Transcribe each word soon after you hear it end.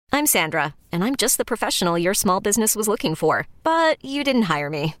I'm Sandra, and I'm just the professional your small business was looking for. But you didn't hire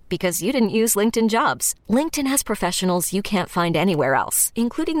me because you didn't use LinkedIn Jobs. LinkedIn has professionals you can't find anywhere else,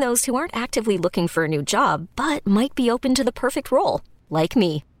 including those who aren't actively looking for a new job, but might be open to the perfect role, like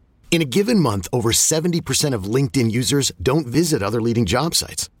me. In a given month, over 70% of LinkedIn users don't visit other leading job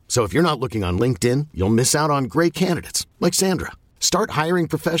sites. So if you're not looking on LinkedIn, you'll miss out on great candidates like Sandra. Start hiring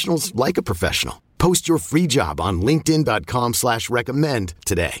professionals like a professional. Post your free job on linkedin.com/recommend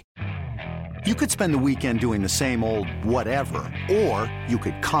today. You could spend the weekend doing the same old whatever, or you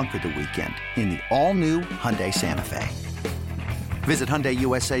could conquer the weekend in the all-new Hyundai Santa Fe. Visit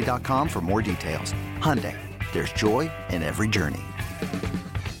HyundaiUSA.com for more details. Hyundai, there's joy in every journey.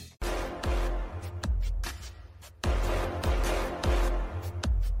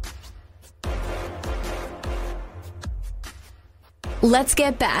 Let's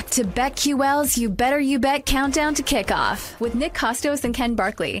get back to BetQL's You Better You Bet Countdown to Kickoff with Nick Costos and Ken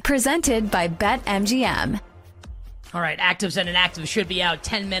Barkley, presented by BetMGM. All right, actives and inactives should be out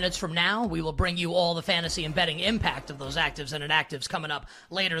 10 minutes from now. We will bring you all the fantasy and betting impact of those actives and inactives coming up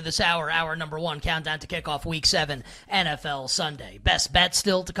later this hour. Hour number 1, countdown to kickoff Week 7, NFL Sunday. Best bet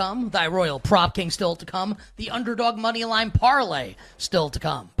still to come. Thy Royal Prop King still to come. The Underdog Moneyline Parlay still to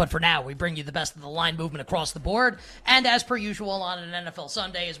come. But for now, we bring you the best of the line movement across the board. And as per usual on an NFL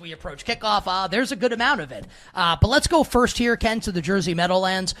Sunday, as we approach kickoff, there's a good amount of it. But let's go first here, Ken, to the Jersey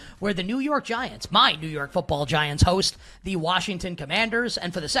Meadowlands, where the New York Giants, my New York football Giants, host the Washington Commanders,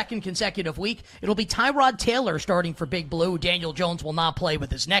 and for the second consecutive week, it'll be Tyrod Taylor starting for Big Blue. Daniel Jones will not play with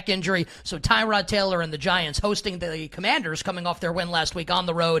his neck injury, so Tyrod Taylor and the Giants hosting the Commanders, coming off their win last week on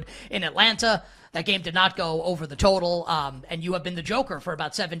the road in Atlanta. That game did not go over the total, and you have been the joker for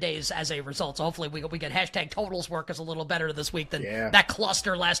about 7 days as a result. So hopefully we get hashtag totals work is a little better this week than that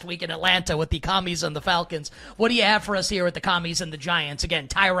cluster last week in Atlanta with the Commies and the Falcons. What do you have for us here with the Commies and the Giants? Again,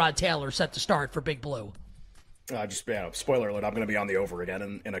 Tyrod Taylor set to start for Big Blue. Spoiler alert, I'm going to be on the over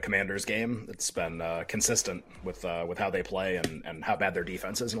again in a Commanders game. It's been consistent with how they play and how bad their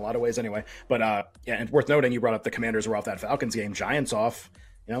defense is in a lot of ways anyway. But and worth noting, you brought up the Commanders were off that Falcons game. Giants off,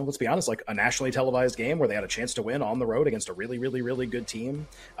 let's be honest, like a nationally televised game where they had a chance to win on the road against a really, really, really good team.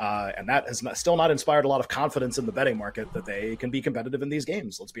 And that has still not inspired a lot of confidence in the betting market that they can be competitive in these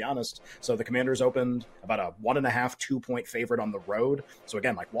games, let's be honest. So the Commanders opened about a 1.5, 2-point favorite on the road. So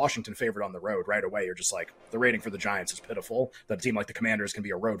again, like Washington favorite on the road right away, you're just like, the rating for the Giants is pitiful. That a team like the Commanders can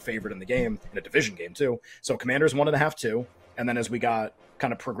be a road favorite in the game, in a division game too. So Commanders 1.5, 2. And then as we got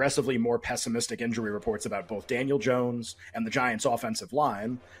kind of progressively more pessimistic injury reports about both Daniel Jones and the Giants' offensive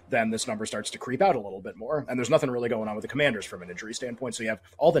line, then this number starts to creep out a little bit more. And there's nothing really going on with the Commanders from an injury standpoint. So you have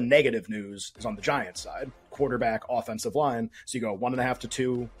all the negative news is on the Giants side, quarterback, offensive line. So you go 1.5 to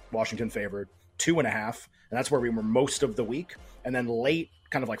 2, Washington favored, 2.5. And that's where we were most of the week. And then late,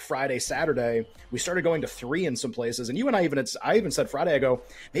 kind of like Friday, Saturday, we started going to 3 in some places. And you and I even said Friday, I go,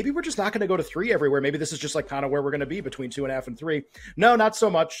 maybe we're just not going to go to 3 everywhere. Maybe this is just like kind of where we're going to be between 2.5 and 3. No, not so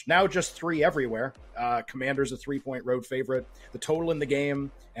much. Now just 3 everywhere. Commanders a 3-point road favorite. The total in the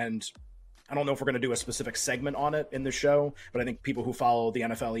game, and I don't know if we're going to do a specific segment on it in the show, but I think people who follow the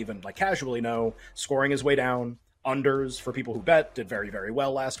NFL even like casually know scoring is way down. Unders for people who bet did very, very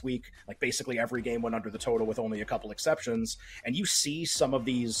well last week. Like basically every game went under the total with only a couple exceptions. And you see some of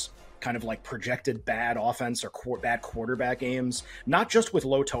these kind of like projected bad offense or bad quarterback games, not just with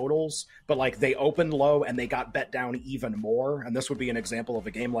low totals, but like they opened low and they got bet down even more. And this would be an example of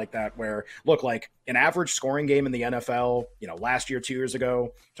a game like that where, look, like an average scoring game in the NFL, last year, 2 years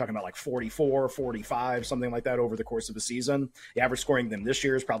ago, talking about like 44, 45, something like that over the course of a season. The average scoring game this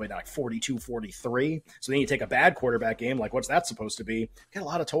year is probably like 42, 43. So then you take a bad quarterback game, like what's that supposed to be? Get a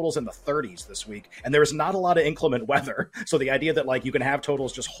lot of totals in the 30s this week. And there's not a lot of inclement weather. So the idea that like you can have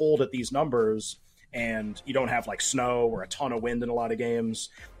totals just hold at these numbers and you don't have like snow or a ton of wind in a lot of games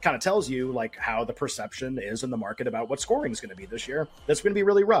kind of tells you like how the perception is in the market about what scoring is going to be this year. That's going to be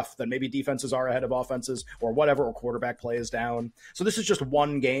really rough. That maybe defenses are ahead of offenses or whatever, or quarterback play is down. So this is just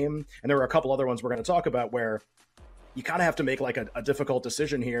one game. And there are a couple other ones we're going to talk about where you kind of have to make like a difficult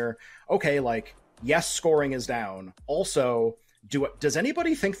decision here. Okay, like yes, scoring is down. Also, does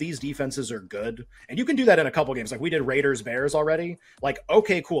anybody think these defenses are good? And you can do that in a couple games. Like we did Raiders Bears already. Like,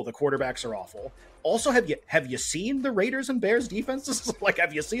 okay, cool. The quarterbacks are awful. Also, have you seen the Raiders and Bears defenses? Like,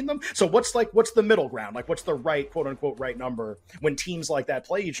 have you seen them? So what's the middle ground? Like, what's the right, quote unquote, right number when teams like that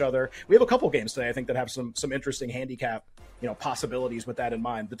play each other? We have a couple games today, I think, that have some interesting handicap, possibilities with that in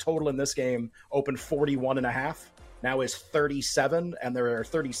mind. The total in this game opened 41.5. Now is 37, and there are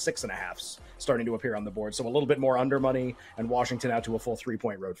 36.5s starting to appear on the board. So a little bit more under money, and Washington out to a full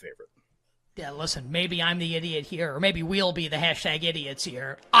 3-point road favorite. Yeah, listen, maybe I'm the idiot here, or maybe we'll be the hashtag idiots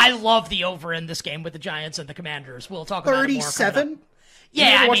here. I love the over in this game with the Giants and the Commanders. We'll talk about it more. 37? Yeah,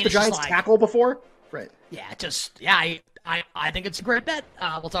 you ever watched mean, the Giants tackle before? Right. Yeah, I think it's a great bet.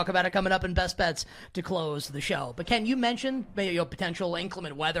 We'll talk about it coming up in Best Bets to close the show. But Ken, you mentioned maybe a potential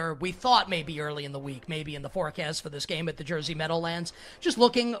inclement weather. We thought maybe early in the week, maybe in the forecast for this game at the Jersey Meadowlands. Just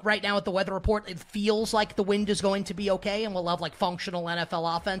looking right now at the weather report, it feels like the wind is going to be okay, and we'll have like functional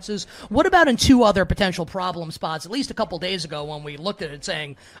NFL offenses. What about in two other potential problem spots? At least a couple days ago when we looked at it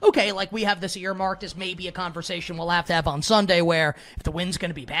saying, okay, like we have this earmarked as maybe a conversation we'll have to have on Sunday where if the wind's going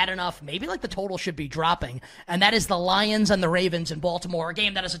to be bad enough, maybe like the total should be dropping. And that is the Lions and the Ravens in Baltimore, a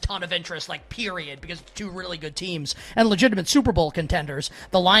game that has a ton of interest, like period, because it's two really good teams and legitimate Super Bowl contenders.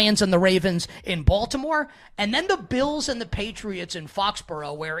 The Lions and the Ravens in Baltimore, and then the Bills and the Patriots in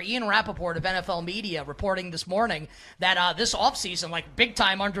Foxborough, where Ian Rappaport of NFL Media reporting this morning that this offseason, like big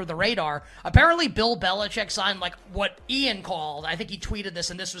time under the radar, apparently Bill Belichick signed like what Ian called, I think he tweeted this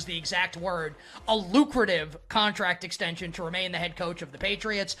and this was the exact word, a lucrative contract extension to remain the head coach of the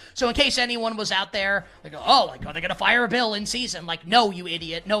Patriots. So in case anyone was out there, they go, oh, like, are they going to fire Bill in season? Like, no, you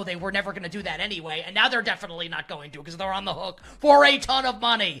idiot. No, they were never going to do that anyway. And now they're definitely not going to because they're on the hook for a ton of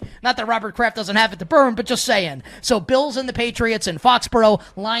money. Not that Robert Kraft doesn't have it to burn, but just saying. So Bills and the Patriots in Foxborough,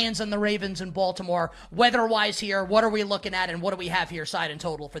 Lions and the Ravens in Baltimore. Weather-wise here, what are we looking at and what do we have here side and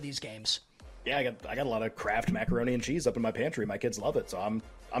total for these games? Yeah, I got a lot of Kraft macaroni and cheese up in my pantry. My kids love it, so I'm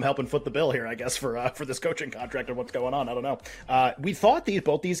helping foot the bill here, I guess, for this coaching contract and what's going on. I don't know. We thought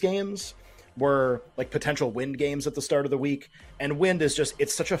both these games were like potential wind games at the start of the week, and wind is just,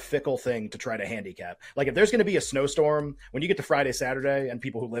 it's such a fickle thing to try to handicap. Like if there's going to be a snowstorm, when you get to Friday, Saturday, and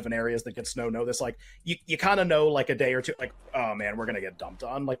people who live in areas that get snow know this, like you kind of know like a day or two, like, oh man, we're going to get dumped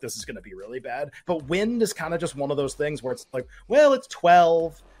on, like this is going to be really bad. But wind is kind of just one of those things where it's like, well, it's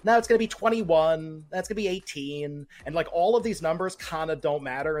 12, now it's going to be 21, that's going to be 18, and like all of these numbers kind of don't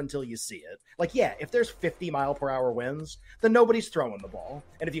matter until you see it. Like, yeah, if there's 50-mile-per-hour winds, then nobody's throwing the ball.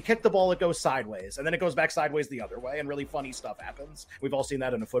 And if you kick the ball, it goes sideways, and then it goes back sideways the other way, and really funny stuff happens. We've all seen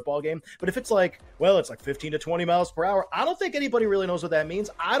that in a football game. But if it's like, well, it's like 15 to 20 miles per hour, I don't think anybody really knows what that means.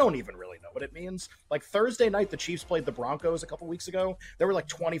 I don't even really know what it means. Like Thursday night, the Chiefs played the Broncos a couple weeks ago. There were like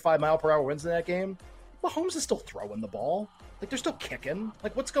 25-mile-per-hour winds in that game. Mahomes is still throwing the ball. Like, they're still kicking.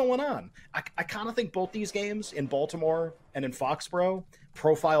 Like, what's going on? I kind of think both these games in Baltimore and in Foxborough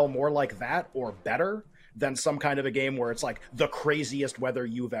profile more like that or better than some kind of a game where it's like the craziest weather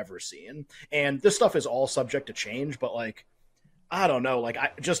you've ever seen. And this stuff is all subject to change, but like, I don't know. Like,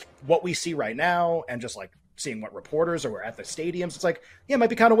 just what we see right now and just like seeing what reporters are at the stadiums, it's like, yeah, it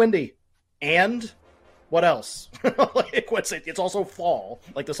might be kind of windy. And what else? Like, it's also fall.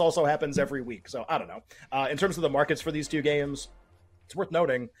 Like, this also happens every week. So I don't know. In terms of the markets for these two games, it's worth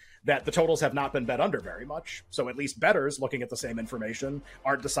noting that the totals have not been bet under very much. So at least bettors looking at the same information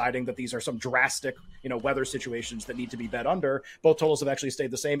aren't deciding that these are some drastic, weather situations that need to be bet under. Both totals have actually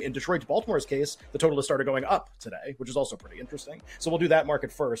stayed the same. In Detroit to Baltimore's case, the total has started going up today, which is also pretty interesting. So we'll do that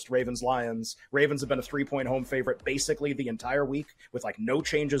market first. Ravens-Lions. Ravens have been a 3-point home favorite basically the entire week with like no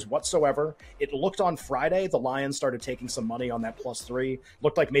changes whatsoever. It looked on Friday, the Lions started taking some money on that +3.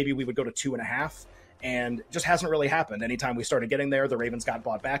 Looked like maybe we would go to 2.5. And just hasn't really happened. Anytime we started getting there, the Ravens got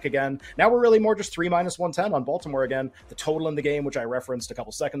bought back again. Now we're really more just 3 minus 110 on Baltimore again. The total in the game, which I referenced a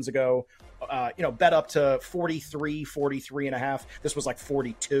couple seconds ago, bet up to 43.5. This was like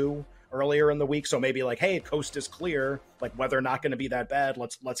 42 earlier in the week. So maybe like, hey, coast is clear, like weather not going to be that bad.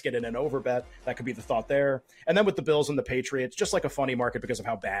 Let's get in an over bet. That could be the thought there. And then with the Bills and the Patriots, just like a funny market because of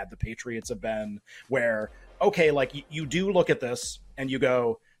how bad the Patriots have been, where, okay, like you do look at this and you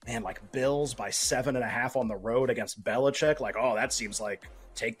go, man, like Bills by 7.5 on the road against Belichick. Like, oh, that seems like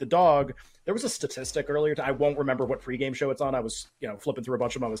take the dog. There was a statistic earlier. I won't remember what pregame show it's on. I was, flipping through a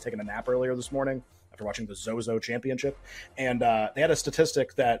bunch of them. I was taking a nap earlier this morning after watching the Zozo Championship. And they had a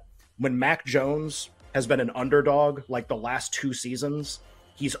statistic that when Mac Jones has been an underdog, like the last 2 seasons,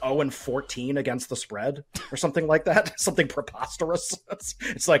 he's 0-14 against the spread or something like that. Something preposterous.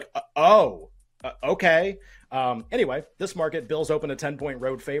 It's like, okay. Anyway, this market, Bills open a 10-point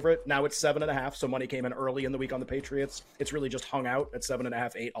road favorite. Now it's 7.5, so money came in early in the week on the Patriots. It's really just hung out at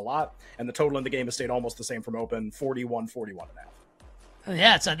 7.5, 8 a lot, and the total in the game has stayed almost the same from open, 41.5.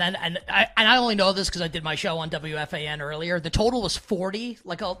 Yeah, and I only know this because I did my show on WFAN earlier. The total was 40,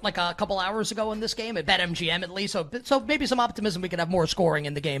 like a couple hours ago in this game at BetMGM at least. So maybe some optimism we can have more scoring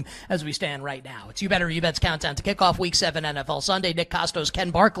in the game as we stand right now. It's You Better You Bet's countdown to kickoff Week 7 NFL Sunday. Nick Costos, Ken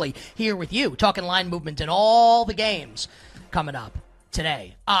Barkley here with you, talking line movement in all the games coming up.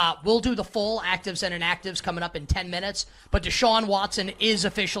 today. We'll do the full actives and inactives coming up in 10 minutes, but Deshaun Watson is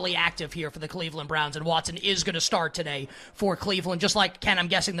officially active here for the Cleveland Browns, and Watson is going to start today for Cleveland. Just like Ken, I'm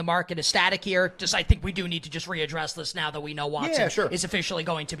guessing the market is static here. I think we do need to just readdress this now that we know Watson is officially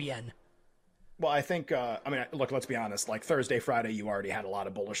going to be in. Well, I think, look, let's be honest. Like Thursday, Friday, you already had a lot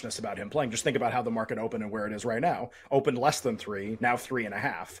of bullishness about him playing. Just think about how the market opened and where it is right now. Opened less than 3, now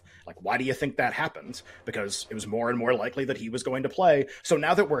 3.5. Like, why do you think that happened? Because it was more and more likely that he was going to play. So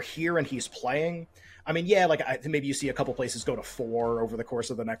now that we're here and he's playing, I mean, yeah, like maybe you see a couple places go to 4 over the course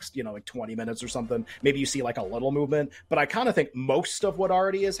of the next, 20 minutes or something. Maybe you see like a little movement. But I kind of think most of what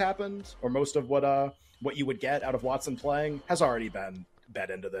already has happened, or most of what you would get out of Watson playing, has already been bet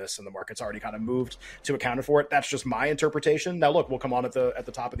into this, and the market's already kind of moved to account for it. That's just my interpretation. Now look, we'll come on at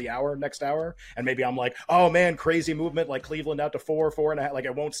the top of the hour, next hour, and maybe I'm like, oh man, crazy movement, like Cleveland out to 4.5, like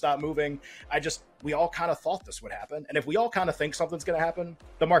it won't stop moving. We all kind of thought this would happen, and if we all kind of think something's going to happen,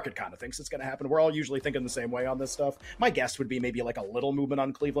 the market kind of thinks it's going to happen. We're all usually thinking the same way on this stuff. My guess would be maybe like a little movement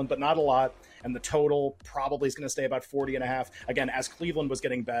on Cleveland, but not a lot, and the total probably is going to stay about 40.5. Again, as Cleveland was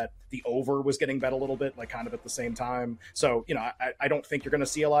getting bet, the over was getting bet a little bit, like kind of at the same time. So I don't think you're going to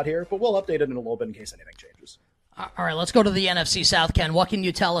see a lot here, but we'll update it in a little bit in case anything changes. All right, let's go to the NFC South, Ken. What can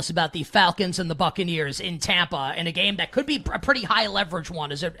you tell us about the Falcons and the Buccaneers in Tampa in a game that could be a pretty high leverage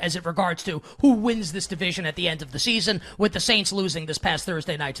one as it regards to who wins this division at the end of the season, with the Saints losing this past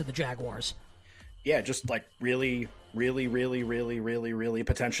Thursday night to the Jaguars? Yeah, just like really, really, really, really, really, really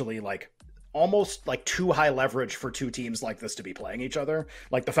potentially like almost like too high leverage for two teams like this to be playing each other.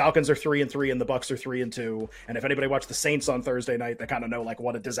 Like the Falcons are 3-3 and the Bucs are 3-2. And if anybody watched the Saints on Thursday night, they kind of know like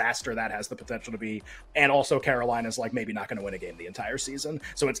what a disaster that has the potential to be. And also Carolina's like maybe not going to win a game the entire season.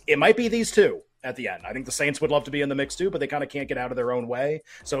 So it might be these two at the end. I think the Saints would love to be in the mix too, but they kind of can't get out of their own way.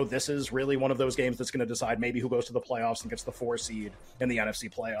 So this is really one of those games that's going to decide maybe who goes to the playoffs and gets the 4 seed in the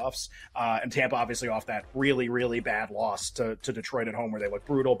NFC playoffs. And Tampa obviously off that really, really bad loss to Detroit at home where they looked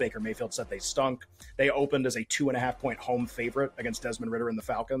brutal. Baker Mayfield said they stunk. They opened as a 2.5-point home favorite against Desmond Ridder and the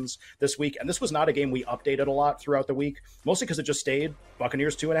Falcons this week. And this was not a game we updated a lot throughout the week, mostly because it just stayed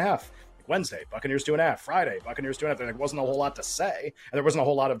Buccaneers 2.5. Wednesday, Buccaneers 2.5. Friday, Buccaneers 2.5. There wasn't a whole lot to say. And there wasn't a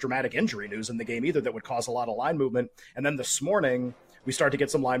whole lot of dramatic injury news in the game either that would cause a lot of line movement. And then this morning, we start to get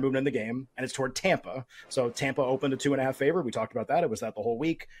some line movement in the game, and it's toward Tampa. So Tampa opened a 2.5 favorite. We talked about that. It was that the whole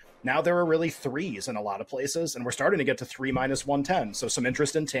week. Now there are really 3s in a lot of places, and we're starting to get to 3 minus 110. So some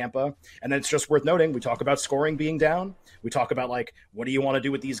interest in Tampa. And then it's just worth noting, we talk about scoring being down. We talk about, like, what do you want to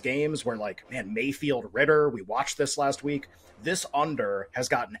do with these games where, like, man, Mayfield, Ridder, we watched this last week. This under has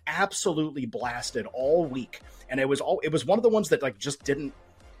gotten absolutely blasted all week. And it was one of the ones that, like, just didn't,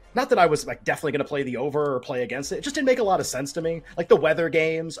 not that I was like definitely going to play the over or play against it. It just didn't make a lot of sense to me. Like the weather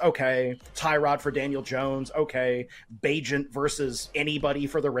games, okay. Tyrod for Daniel Jones, okay. Bajent versus anybody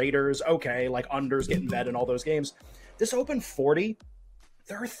for the Raiders, okay. Like unders getting bet in all those games. This opened 40.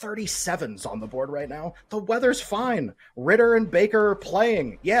 There are 37s on the board right now. The weather's fine. Ridder and Baker are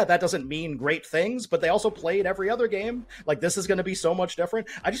playing. Yeah, that doesn't mean great things, but they also played every other game. Like, this is going to be so much different.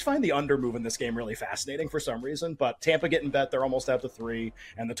 I just find the under move in this game really fascinating for some reason, but Tampa getting bet, they're almost at the 3,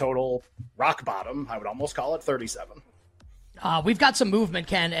 and the total rock bottom, I would almost call it 37. We've got some movement,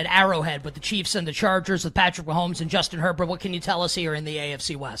 Ken, at Arrowhead with the Chiefs and the Chargers with Patrick Mahomes and Justin Herbert. What can you tell us here in the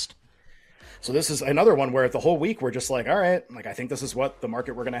AFC West? So this is another one where the whole week we're just like, all right, like I think this is what the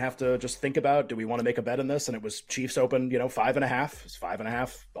market we're going to have to just think about. Do we want to make a bet in this? And it was Chiefs open, 5.5. It's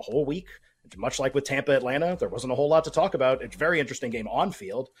 5.5 the whole week. Much like with Tampa, Atlanta, there wasn't a whole lot to talk about. It's a very interesting game on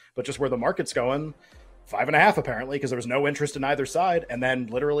field, but just where the market's going, 5.5 apparently, because there was no interest in either side. And then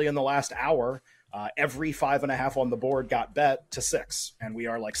literally in the last hour, every 5.5 on the board got bet to 6, and we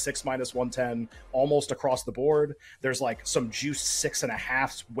are like 6 minus 110 almost across the board. There's like some juice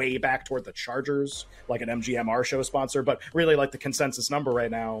 6.5s way back toward the Chargers, like an MGM our show sponsor, but really like the consensus number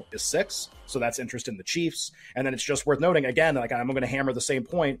right now is 6. So that's interest in the Chiefs. And then it's just worth noting again, like I'm going to hammer the same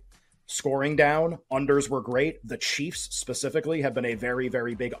point. Scoring down, unders were great. The Chiefs specifically have been a very,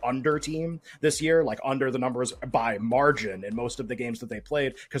 very big under team this year, like under the numbers by margin in most of the games that they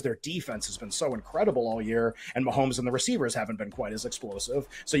played because their defense has been so incredible all year, and Mahomes and the receivers haven't been quite as explosive.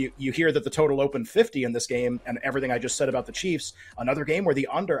 So you hear that the total opened 50 in this game, and everything I just said about the Chiefs, another game where the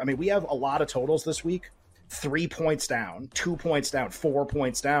under, I mean, we have a lot of totals this week. 3 points down, 2 points down, 4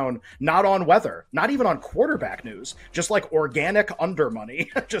 points down, not on weather, not even on quarterback news, just like organic under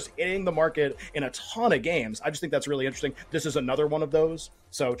money, just hitting the market in a ton of games. I just think that's really interesting. This is another one of those.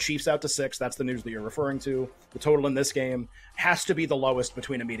 So Chiefs out to 6, that's the news that you're referring to. The total in this game has to be the lowest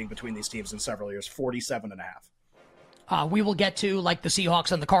between a meeting between these teams in several years, 47.5. We will get to, like, the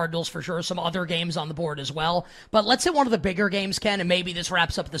Seahawks and the Cardinals for sure, some other games on the board as well. But let's hit one of the bigger games, Ken, and maybe this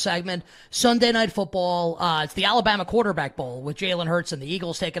wraps up the segment. Sunday Night Football, it's the Alabama Quarterback Bowl with Jalen Hurts and the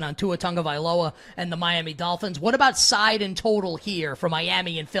Eagles taking on Tua Tagovailoa and the Miami Dolphins. What about side and total here for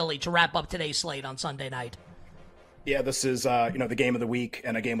Miami and Philly to wrap up today's slate on Sunday night? Yeah, this is, the game of the week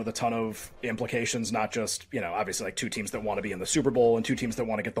and a game with a ton of implications, not just, obviously like two teams that want to be in the Super Bowl and two teams that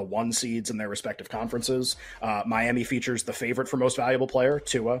want to get the 1 seeds in their respective conferences. Miami features the favorite for most valuable player,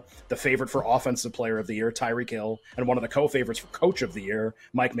 Tua, the favorite for offensive player of the year, Tyreek Hill, and one of the co-favorites for coach of the year,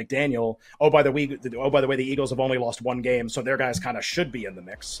 Mike McDaniel. Oh, by the way, the Eagles have only lost 1 game, so their guys kind of should be in the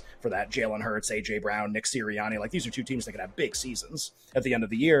mix for that. Jalen Hurts, A.J. Brown, Nick Sirianni, like these are two teams that could have big seasons at the end of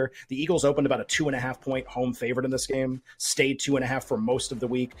the year. The Eagles opened about a 2.5-point home favorite in this game, stayed 2.5 for most of the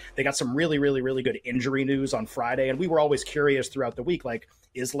week. They got some really, really, really good injury news on Friday, and we were always curious throughout the week, like,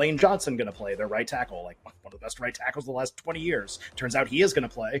 is Lane Johnson going to play, their right tackle? Like, one of the best right tackles of the last 20 years. Turns out he is going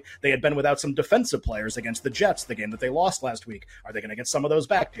to play. They had been without some defensive players against the Jets, the game that they lost last week. Are they going to get some of those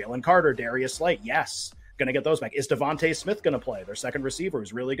back? Jalen Carter, Darius Slate, yes. Going to get those back. Is Devontae Smith going to play? Their second receiver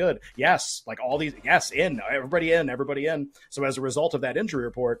who's really good. Yes. Like all these, yes, everybody in. So as a result of that injury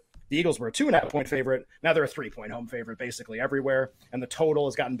report, the Eagles were a 2.5-point favorite. Now they're a 3-point home favorite basically everywhere. And the total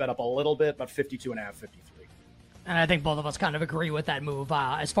has gotten bet up a little bit, about 52.5, 53. And I think both of us kind of agree with that move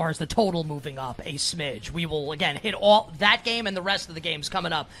as far as the total moving up a smidge. We will, again, hit all that game and the rest of the games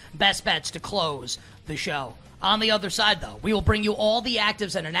coming up. Best bets to close the show. On the other side, though, we will bring you all the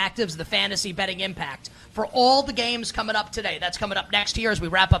actives and inactives, the fantasy betting impact for all the games coming up today. That's coming up next here as we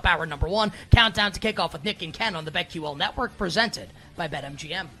wrap up hour number 1. Countdown to Kickoff with Nick and Ken on the BetQL Network, presented by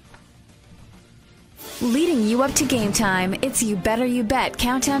BetMGM. Leading you up to game time, it's You Better You Bet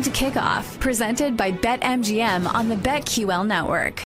Countdown to Kickoff, presented by BetMGM on the BetQL Network.